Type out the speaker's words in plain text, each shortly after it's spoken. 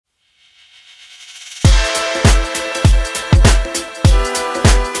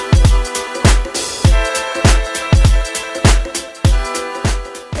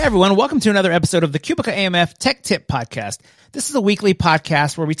everyone. Welcome to another episode of the QubicaAMF Tech Tip Podcast. This is a weekly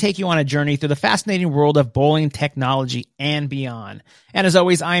podcast where we take you on a journey through the fascinating world of bowling technology and beyond. And as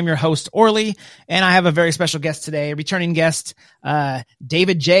always, I am your host, Orly, and I have a very special guest today, a returning guest,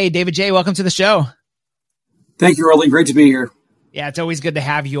 David J. David J., welcome to the show. Thank you, Orly. Great to be here. Yeah, it's always good to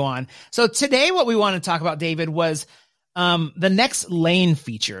have you on. So today what we want to talk about, David, was the next lane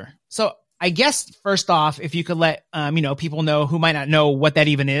feature. So I guess first off, if you could let people know who might not know what that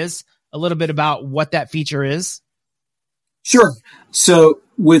even is, a little bit about what that feature is. Sure. So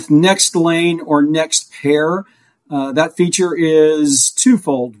with next lane or next pair, that feature is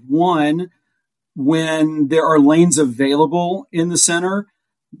twofold. One, when there are lanes available in the center,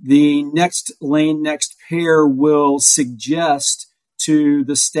 the next lane, next pair will suggest to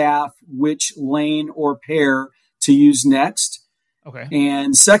the staff which lane or pair to use next. Okay.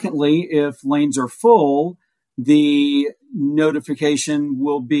 And secondly, if lanes are full, the notification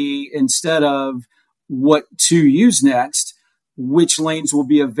will be, instead of what to use next, which lanes will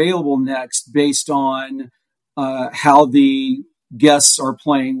be available next based on how the guests are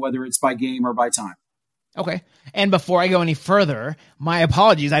playing, whether it's by game or by time. Okay. And before I go any further, my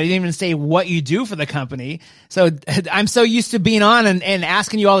apologies. I didn't even say what you do for the company. So I'm so used to being on and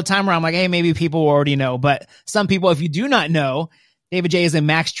asking you all the time where I'm like, hey, maybe people already know. But some people, if you do not know, David J. is a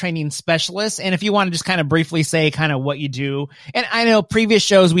max training specialist. And if you want to just kind of briefly say kind of what you do, and I know previous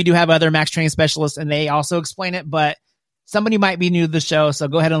shows, we do have other max training specialists and they also explain it, but somebody might be new to the show. So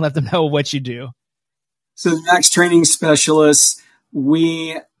go ahead and let them know what you do. So the max training specialists,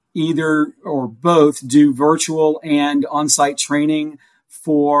 we either or both do virtual and on-site training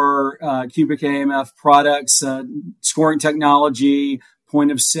for QubicaAMF products, scoring technology,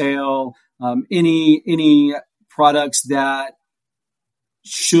 point of sale, any products that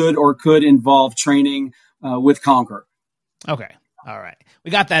should or could involve training with Conquer. Okay. All right.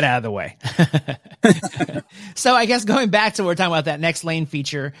 We got that out of the way. So I guess going back to, we're talking about that next lane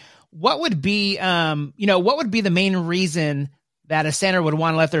feature, what would be, what would be the main reason that a center would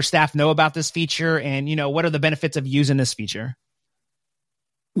want to let their staff know about this feature? And, what are the benefits of using this feature?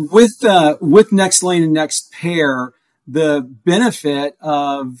 With next lane and next pair, the benefit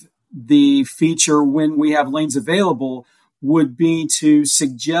of the feature when we have lanes available would be to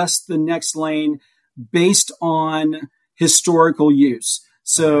suggest the next lane based on historical use.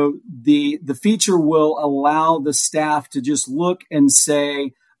 So the feature will allow the staff to just look and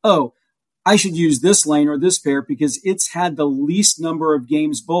say, oh, I should use this lane or this pair because it's had the least number of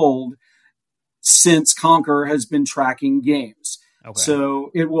games bowled since Conquer has been tracking games. Okay. So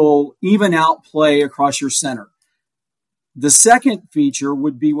it will even out play across your center. The second feature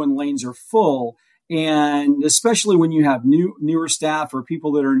would be when lanes are full. And especially when you have newer staff or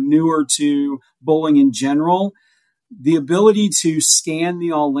people that are newer to bowling in general, the ability to scan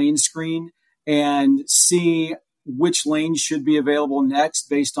the all lane screen and see which lanes should be available next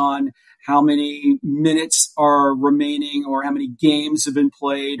based on how many minutes are remaining or how many games have been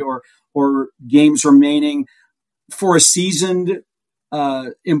played or games remaining for a seasoned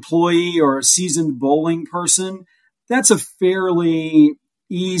employee or a seasoned bowling person. That's a fairly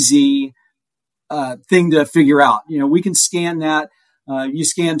easy thing to figure out. We can scan that. You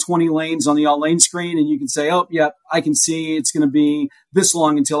scan 20 lanes on the all lane screen and you can say, oh, yeah, I can see it's going to be this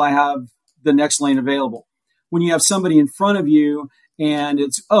long until I have the next lane available. When you have somebody in front of you and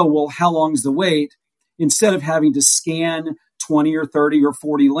it's, oh, well, how long is the wait? Instead of having to scan 20 or 30 or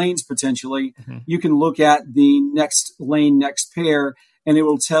 40 lanes potentially, you can look at the next lane, next pair, and it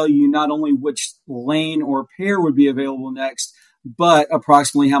will tell you not only which lane or pair would be available next, but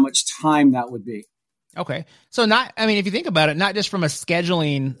approximately how much time that would be. Okay. So if you think about it, not just from a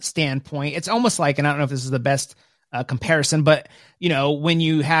scheduling standpoint, it's almost like, and I don't know if this is the best comparison, but when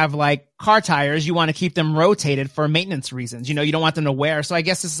you have like car tires, you want to keep them rotated for maintenance reasons. You don't want them to wear. So I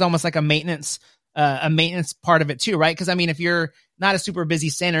guess this is almost like a maintenance part of it too, right? Because if you're not a super busy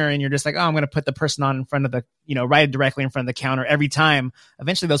center and you're just like, oh, I'm going to put the person on in front of the, right directly in front of the counter every time,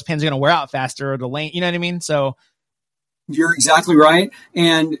 eventually those pins are going to wear out faster or the lane, you know what I mean? So you're exactly right.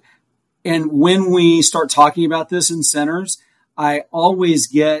 And when we start talking about this in centers, I always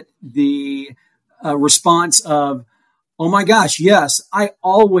get the response of, oh my gosh, yes, I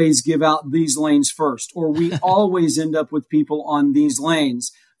always give out these lanes first, or we always end up with people on these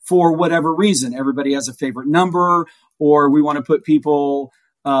lanes for whatever reason. Everybody has a favorite number, or we want to put people,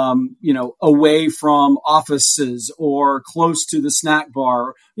 away from offices or close to the snack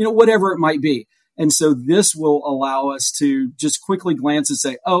bar, whatever it might be. And so this will allow us to just quickly glance and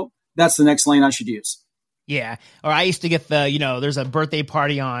say, oh, that's the next lane I should use. Yeah. Or I used to get there's a birthday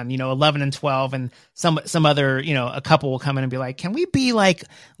party on, 11 and 12, and some other, a couple will come in and be like, can we be like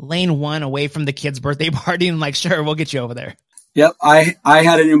lane 1 away from the kid's birthday party? And I'm like, sure, we'll get you over there. Yep. I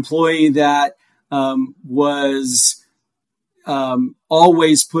had an employee that was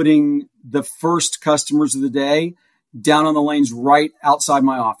always putting the first customers of the day down on the lanes right outside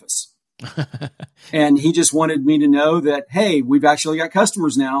my office. And he just wanted me to know that, hey, we've actually got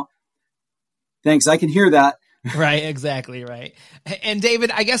customers now. Thanks. I can hear that. Right. Exactly. Right. And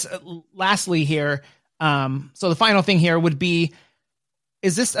David, I guess lastly here, so the final thing here would be,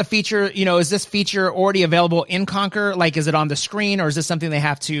 is this a feature, is this feature already available in Conquer? Like, is it on the screen, or is this something they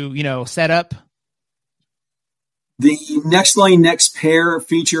have to, set up? The next lane, next pair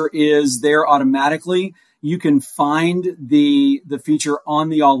feature is there automatically. You can find the feature on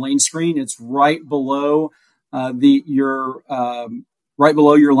the all lane screen. It's right below your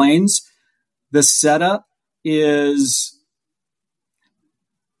lanes. The setup is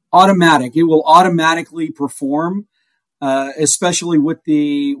automatic. It will automatically perform, especially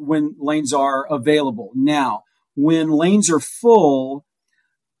when lanes are available. Now, when lanes are full,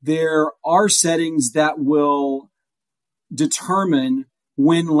 there are settings that will determine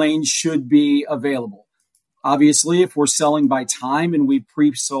when lanes should be available. Obviously, if we're selling by time and we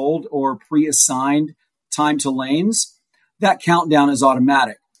pre-sold or pre-assigned time to lanes, that countdown is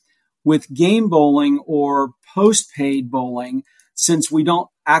automatic. With game bowling or post-paid bowling, since we don't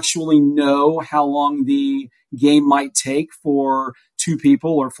actually know how long the game might take for 2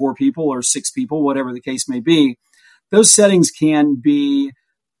 people or 4 people or 6 people, whatever the case may be, those settings can be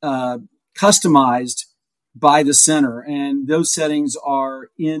customized by the center. And those settings are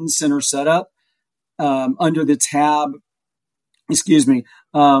in center setup under the tab,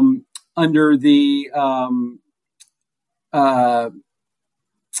 under the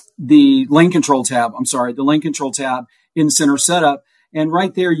lane control tab. The lane control tab in center setup. And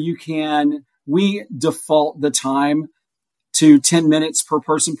right there, we default the time to 10 minutes per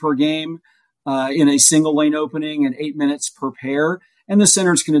person per game in a single lane opening and 8 minutes per pair. And the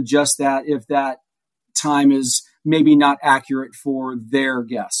centers can adjust that if that time is maybe not accurate for their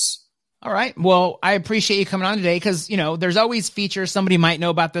guests. All right. Well, I appreciate you coming on today because, there's always features. Somebody might know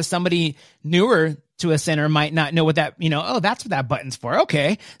about this. Somebody newer to a center might not know what that, that's what that button's for.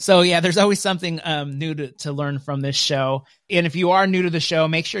 Okay. So yeah, there's always something new to learn from this show. And if you are new to the show,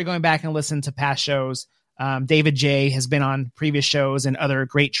 make sure you're going back and listen to past shows. David J has been on previous shows, and other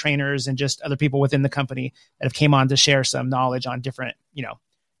great trainers and just other people within the company that have came on to share some knowledge on different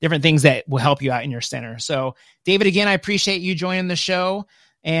things that will help you out in your center. So David, again, I appreciate you joining the show.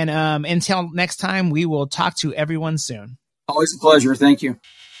 And until next time, we will talk to everyone soon. Always a pleasure. Thank you.